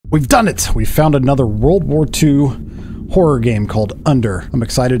We've done it! We found another World War II horror game called Under. I'm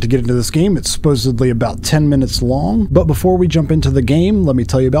excited to get into this game. It's supposedly about 10 minutes long. But before we jump into the game, let me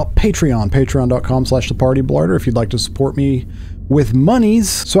tell you about Patreon. Patreon.com/thepartyblarter if you'd like to support me with monies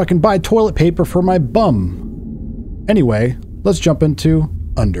so I can buy toilet paper for my bum. Anyway, let's jump into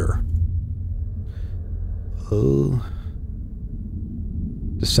Under.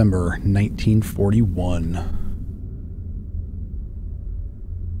 December 1941.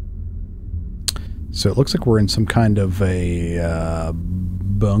 So it looks like we're in some kind of a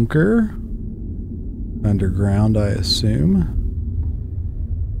bunker. Underground, I assume.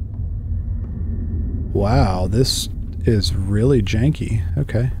 Wow, this is really janky.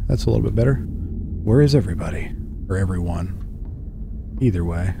 Okay, that's a little bit better. Where is everybody? Or everyone? Either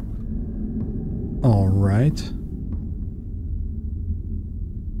way. Alright.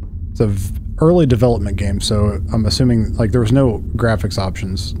 It's a early development game, so I'm assuming, like, there was no graphics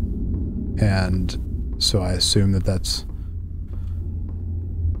options. And so I assume that that's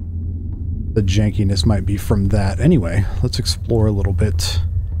the jankiness might be from that. Anyway, let's explore a little bit.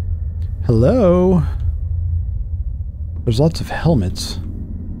 Hello? There's lots of helmets,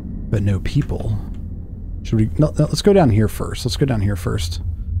 but no people. Should we... No, let's go down here first. Let's go down here first.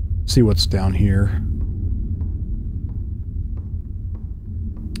 See what's down here.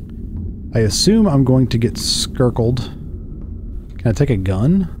 I assume I'm going to get skirkled. Can I take a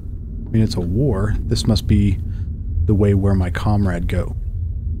gun? I mean, it's a war. This must be the way where my comrade go.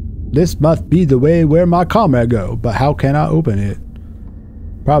 This must be the way where my comrade go. But how can I open it?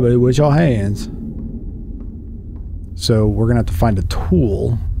 Probably with your hands. So we're going to have to find a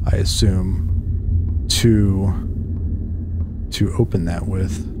tool, I assume, to open that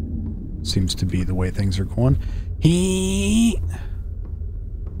with. Seems to be the way things are going.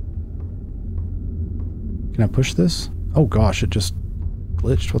 Can I push this? Oh gosh, it just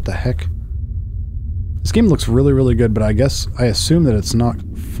glitched. What the heck? This game looks really, really good, but I assume that it's not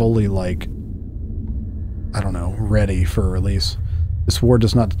fully, like, I don't know, ready for release. This war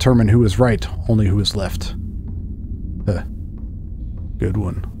does not determine who is right, only who is left. Good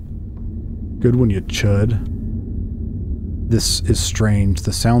one. Good one, you chud. This is strange.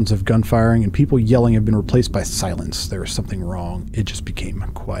 The sounds of gunfiring and people yelling have been replaced by silence. There is something wrong. It just became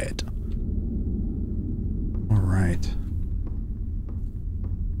quiet. Alright.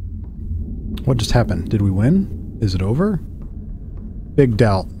 What just happened? Did we win? Is it over? Big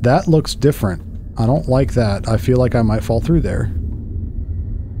doubt. That looks different. I don't like that. I feel like I might fall through there.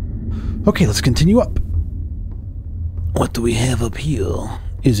 Okay, let's continue up. What do we have up here?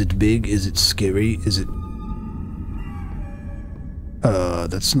 Is it big? Is it scary? Is it...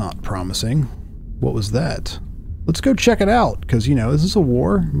 that's not promising. What was that? Let's go check it out, because, you know, this is a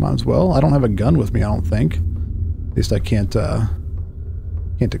war. Might as well. I don't have a gun with me, I don't think. At least I can't,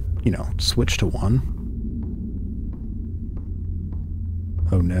 you know, switch to one.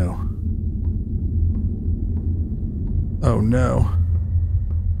 Oh no. Oh no.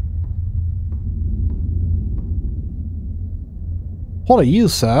 What are you,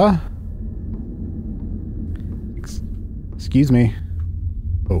 sir? Excuse me.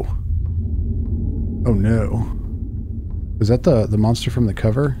 Oh. Oh no. Is that the monster from the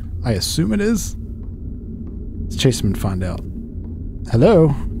cover? I assume it is. Let's chase him and find out.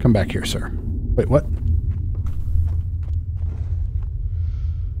 Hello? Come back here, sir. Wait, what?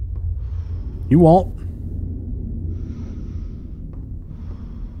 You won't.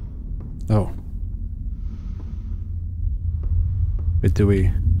 Oh. Wait, do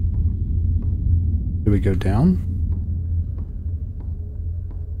we go down?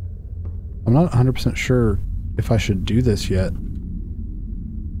 I'm not 100% sure if I should do this yet.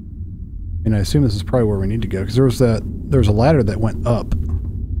 And I assume this is probably where we need to go, because there was a ladder that went up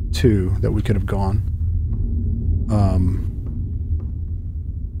too that we could have gone. I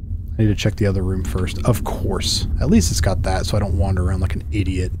need to check the other room first. Of course. At least it's got that, so I don't wander around like an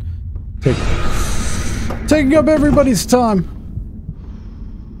idiot. Taking up everybody's time.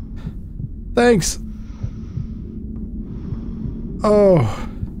 Thanks. Oh.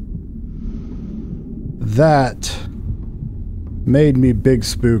 That made me big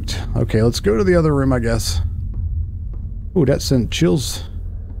spooked. Okay, let's go to the other room, I guess. Ooh, that sent chills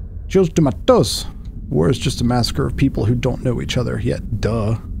to my toes. War is just a massacre of people who don't know each other yet.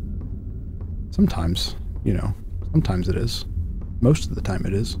 Duh. Sometimes, you know, sometimes it is. Most of the time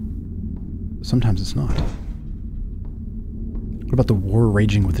it is. But sometimes it's not. What about the war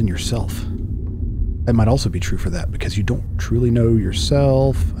raging within yourself? That might also be true for that, because you don't truly know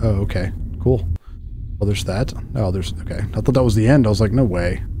yourself. Oh, okay. Cool. Well, there's that. Oh, there's... Okay. I thought that was the end. I was like, no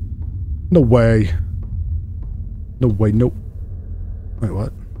way. No way. No way. Nope. Wait,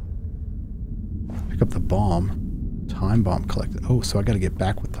 what? Pick up the bomb. Time bomb collected. Oh, so I gotta get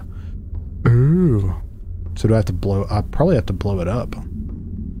back with the... Ooh. So do I have to blow... I probably have to blow it up.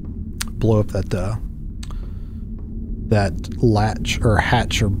 Blow up that, that latch or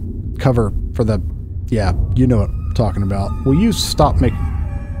hatch or cover for the... Yeah, you know what I'm talking about. Will you stop making...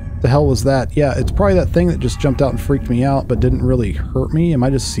 The hell was that? Yeah, it's probably that thing that just jumped out and freaked me out but didn't really hurt me. Am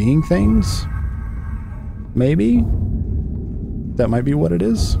I just seeing things? Maybe? That might be what it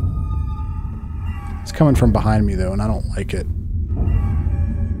is. It's coming from behind me though, and I don't like it.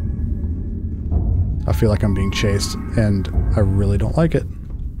 I feel like I'm being chased, and I really don't like it.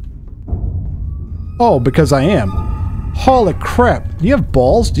 Oh, because I am. Holy crap. Do you have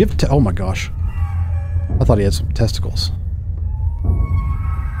balls? Do you have oh my gosh. I thought he had some testicles.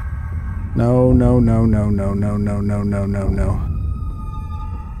 No, no, no, no, no, no, no, no, no, no, no.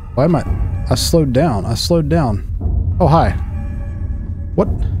 Why am I slowed down. I slowed down. Oh, hi. What?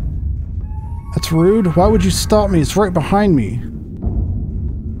 That's rude. Why would you stop me? It's right behind me.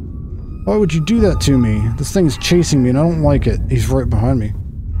 Why would you do that to me? This thing is chasing me and I don't like it. He's right behind me.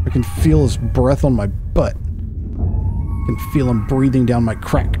 I can feel his breath on my butt. I can feel him breathing down my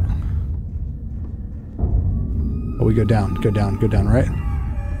crack. Oh, we go down, right?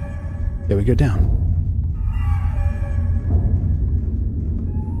 Yeah, we go down.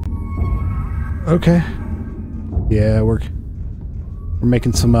 Okay. Yeah, we're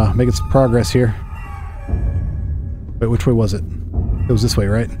making some progress here. Wait, which way was it? It was this way,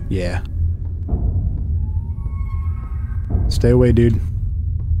 right? Yeah. Stay away, dude.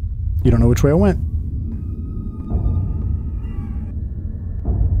 You don't know which way I went.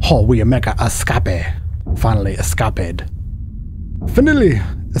 Oh, we make a escape. Finally escaped. Finally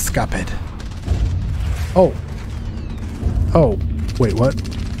escaped. Oh. Oh. Wait, what?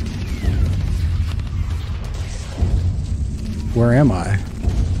 Where am I?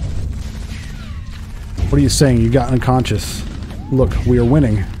 What are you saying? You got unconscious. Look, we are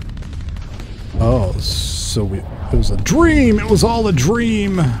winning. Oh, so it was a dream! It was all a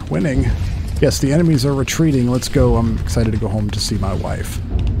dream! Winning. Yes, the enemies are retreating. Let's go. I'm excited to go home to see my wife.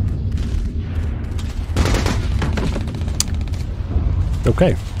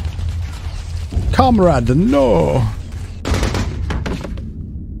 Okay. Comrade, no!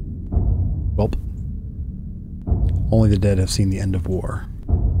 Welp. Only the dead have seen the end of war.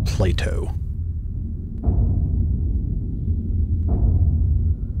 Plato.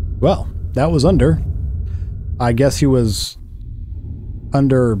 Well, that was Under. I guess he was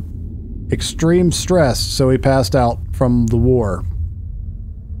under extreme stress, so he passed out from the war.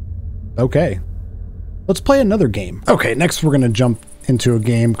 Okay. Let's play another game. Okay, next we're going to jump into a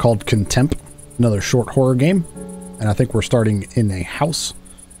game called Contemp, another short horror game. And I think we're starting in a house.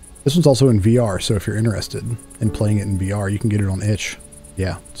 This one's also in VR, so if you're interested in playing it in VR, you can get it on itch.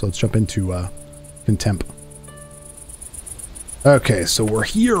 Yeah, so let's jump into Contemp. Okay, so we're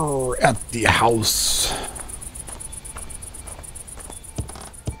here at the house.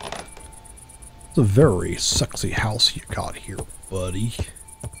 It's a very sexy house you got here, buddy.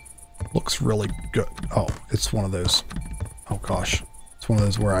 Looks really good. Oh, it's one of those. Oh gosh. It's one of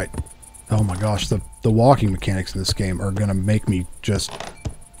those where oh my gosh, the walking mechanics in this game are gonna make me just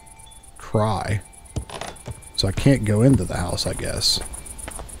cry. So I can't go into the house, I guess.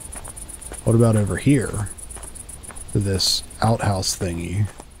 What about over here? This outhouse thingy.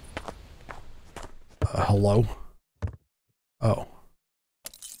 Hello? Oh.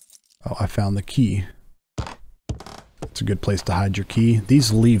 Oh, I found the key. It's a good place to hide your key.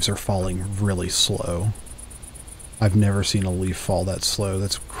 These leaves are falling really slow. I've never seen a leaf fall that slow.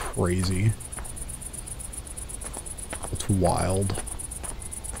 That's crazy. That's wild.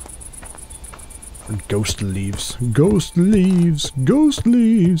 Ghost leaves. Ghost leaves. Ghost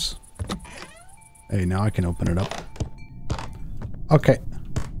leaves. Hey, now I can open it up. Okay.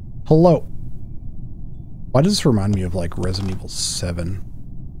 Hello. Why does this remind me of like Resident Evil 7?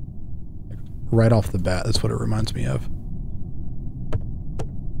 Like, right off the bat, that's what it reminds me of.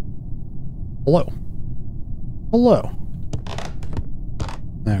 Hello. Hello.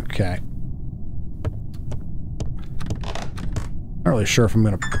 Okay. Not really sure if I'm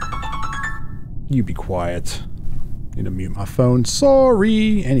gonna... You be quiet. Need to mute my phone.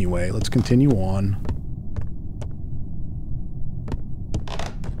 Sorry. Anyway, let's continue on.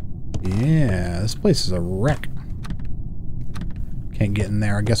 Yeah, this place is a wreck. Can't get in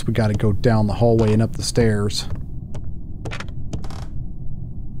there. I guess we gotta go down the hallway and up the stairs.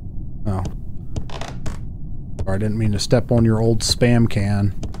 Oh. Sorry, I didn't mean to step on your old spam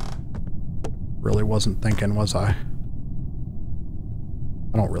can. Really wasn't thinking, was I?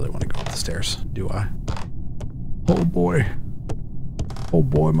 I don't really want to go up the stairs, do I? Oh boy. Oh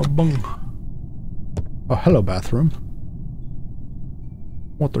boy, my bung. Oh, hello, bathroom.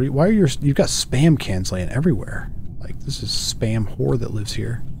 What the? Why are you've got spam cans laying everywhere? Like, this is spam whore that lives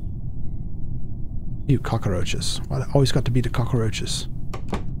here. You cockroaches. Why always got to be the cockroaches?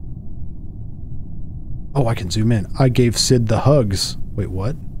 Oh, I can zoom in. I gave Sid the hugs. Wait,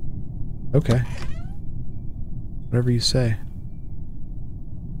 what? Okay. Whatever you say.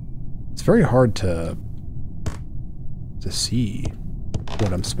 It's very hard to see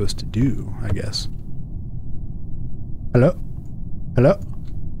what I'm supposed to do, I guess. Hello? Hello?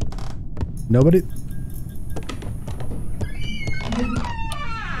 Nobody?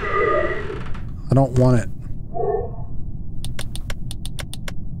 I don't want it.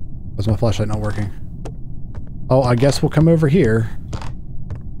 Why's my flashlight not working? Oh, I guess we'll come over here.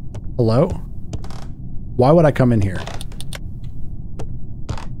 Hello? Why would I come in here?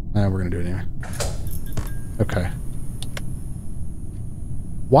 Nah, we're gonna do it anyway. Okay.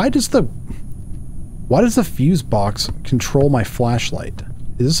 Why does the fuse box control my flashlight?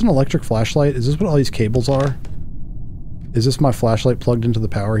 Is this an electric flashlight? Is this what all these cables are? Is this my flashlight plugged into the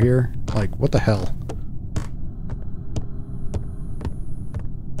power here? Like, what the hell?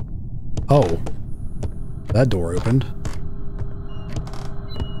 Oh. That door opened.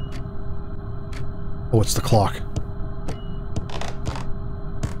 Oh, it's the clock.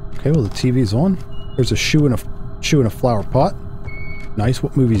 Okay, well the TV's on. There's a shoe in a flower pot. Nice.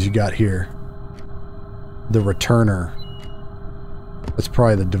 What movies you got here? The Returner. That's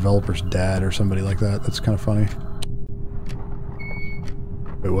probably the developer's dad or somebody like that. That's kind of funny.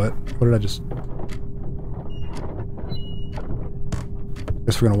 Wait, what? What did I just...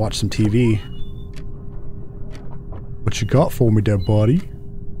 Guess we're gonna watch some TV. What you got for me there, buddy?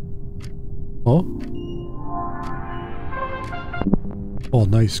 Huh? Oh,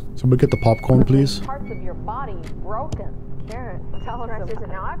 nice. Somebody get the popcorn, please. Parts of your body broken. Karen, tell us about it.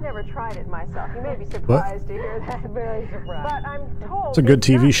 Now, I've never tried it myself. You may be surprised to hear that. Very surprised. But I'm told it's a good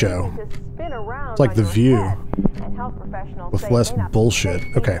TV show. It's like The View. With less bullshit.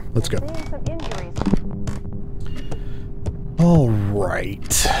 Okay, let's go. All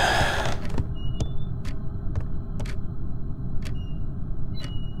right.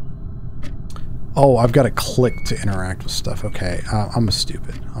 Oh, I've got to click to interact with stuff. Okay, I'm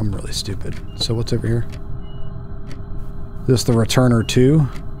stupid. I'm really stupid. So what's over here? Is this the Returner 2?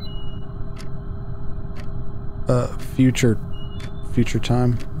 Future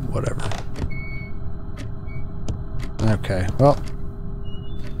time? Whatever. Okay, well.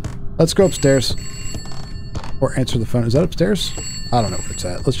 Let's go upstairs. Or answer the phone. Is that upstairs? I don't know where it's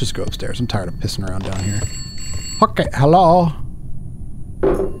at. Let's just go upstairs. I'm tired of pissing around down here. Okay, hello?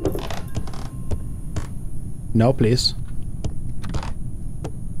 No, please.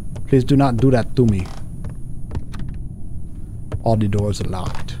 Please do not do that to me. All the doors are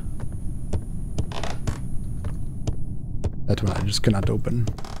locked. That one I just cannot open.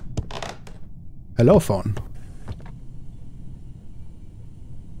 Hello, phone.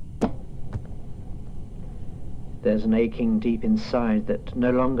 There's an aching deep inside that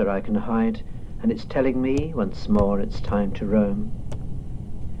no longer I can hide, and it's telling me once more it's time to roam.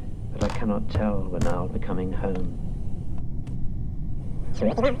 But I cannot tell when I'll be coming home.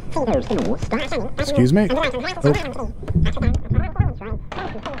 Excuse me? Oh.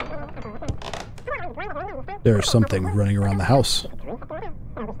 There's something running around the house.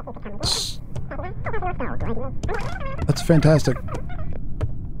 That's fantastic.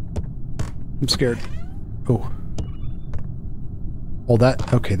 I'm scared. Oh. Oh,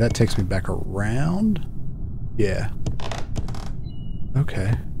 that... Okay, that takes me back around? Yeah.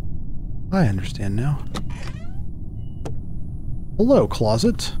 Okay. I understand now. Hello,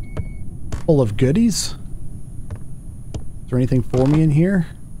 closet. Full of goodies. Is there anything for me in here?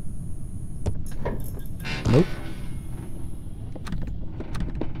 Nope.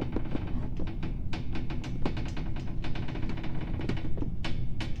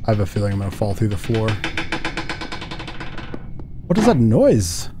 I have a feeling I'm gonna fall through the floor. What is that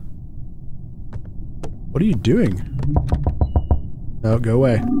noise? What are you doing? No, go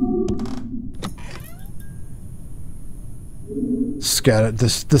away.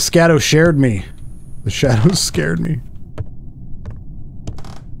 The Scatto shared me. The shadows scared me.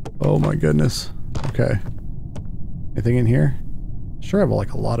 Oh my goodness. Okay. Anything in here? Sure, I have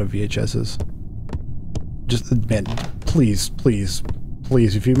like a lot of VHSs. Just, man, please, please,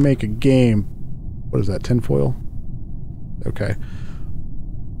 please, if you make a game... What is that, tinfoil? Okay.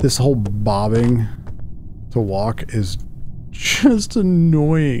 This whole bobbing to walk is just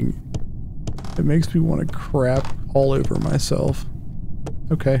annoying. It makes me want to crap all over myself.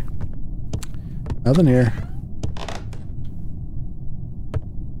 Okay. Nothing here.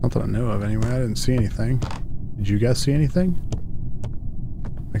 Not that I know of anyway. I didn't see anything. Did you guys see anything?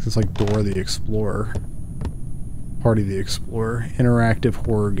 Like this, like Dora the Explorer. Party the Explorer. Interactive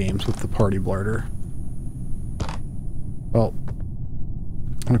horror games with the Party Blarter. Well,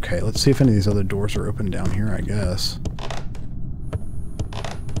 okay, let's see if any of these other doors are open down here, I guess.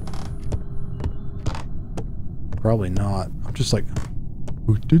 Probably not. I'm just like...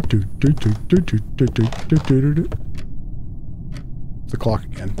 The clock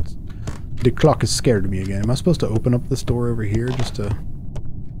again. The clock is scared of me again. Am I supposed to open up this door over here just to,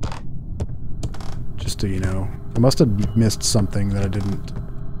 you know... I must have missed something that I didn't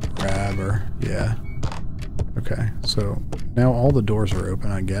grab or... Yeah. Okay, so now all the doors are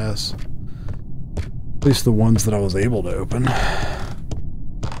open, I guess. At least the ones that I was able to open.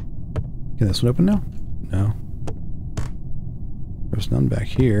 Can this one open now? No. There's none back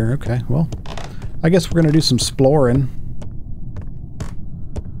here. Okay, well, I guess we're gonna do some exploring.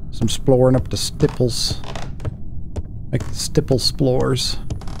 Some exploring up to Stipples. Like the Stipple explores.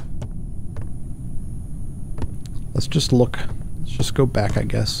 Let's just look. Let's just go back, I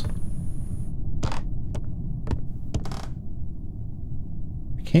guess.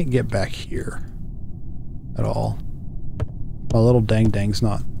 I can't get back here at all. My little dang-dang's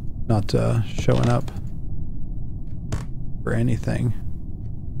not showing up for anything.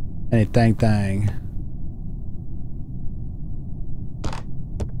 Anything.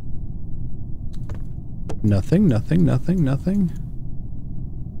 Nothing.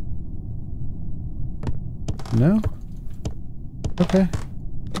 No? Okay.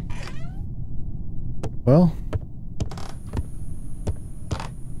 Well.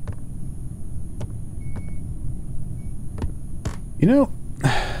 You know,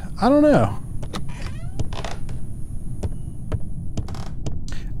 I don't know.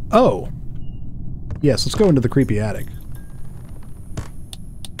 Oh. Yes, let's go into the creepy attic.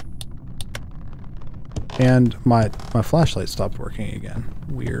 And my flashlight stopped working again.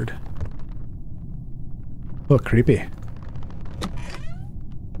 Weird. Look, creepy.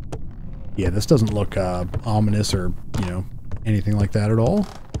 Yeah, this doesn't look ominous or, you know, anything like that at all.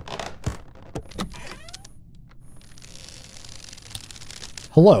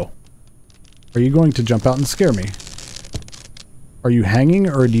 Hello. Are you going to jump out and scare me? Are you hanging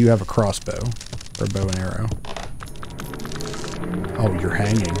or do you have a crossbow? Or a bow and arrow? Oh, you're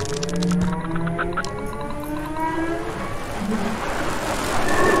hanging.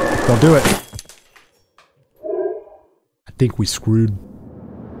 I'll do it. I think we screwed.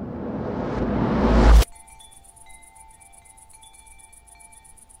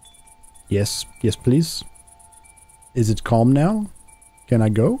 Yes, yes please. Is it calm now? Can I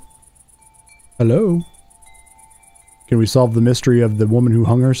go? Hello? Can we solve the mystery of the woman who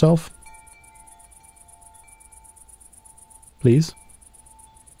hung herself? Please?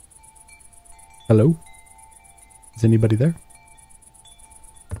 Hello? Is anybody there?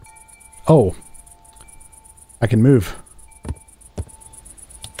 Oh. I can move.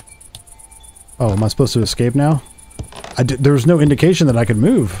 Oh, am I supposed to escape now? There was no indication that I could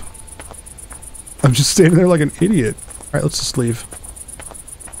move. I'm just standing there like an idiot. Alright, let's just leave.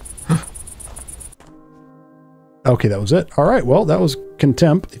 Okay, that was it. Alright, well, that was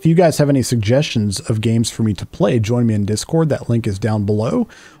Contemp. If you guys have any suggestions of games for me to play, join me in Discord. That link is down below.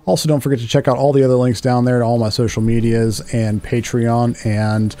 Also, don't forget to check out all the other links down there to all my social medias and Patreon,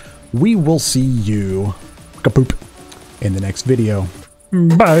 and we will see you kapoop in the next video.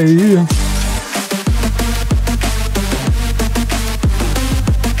 Bye!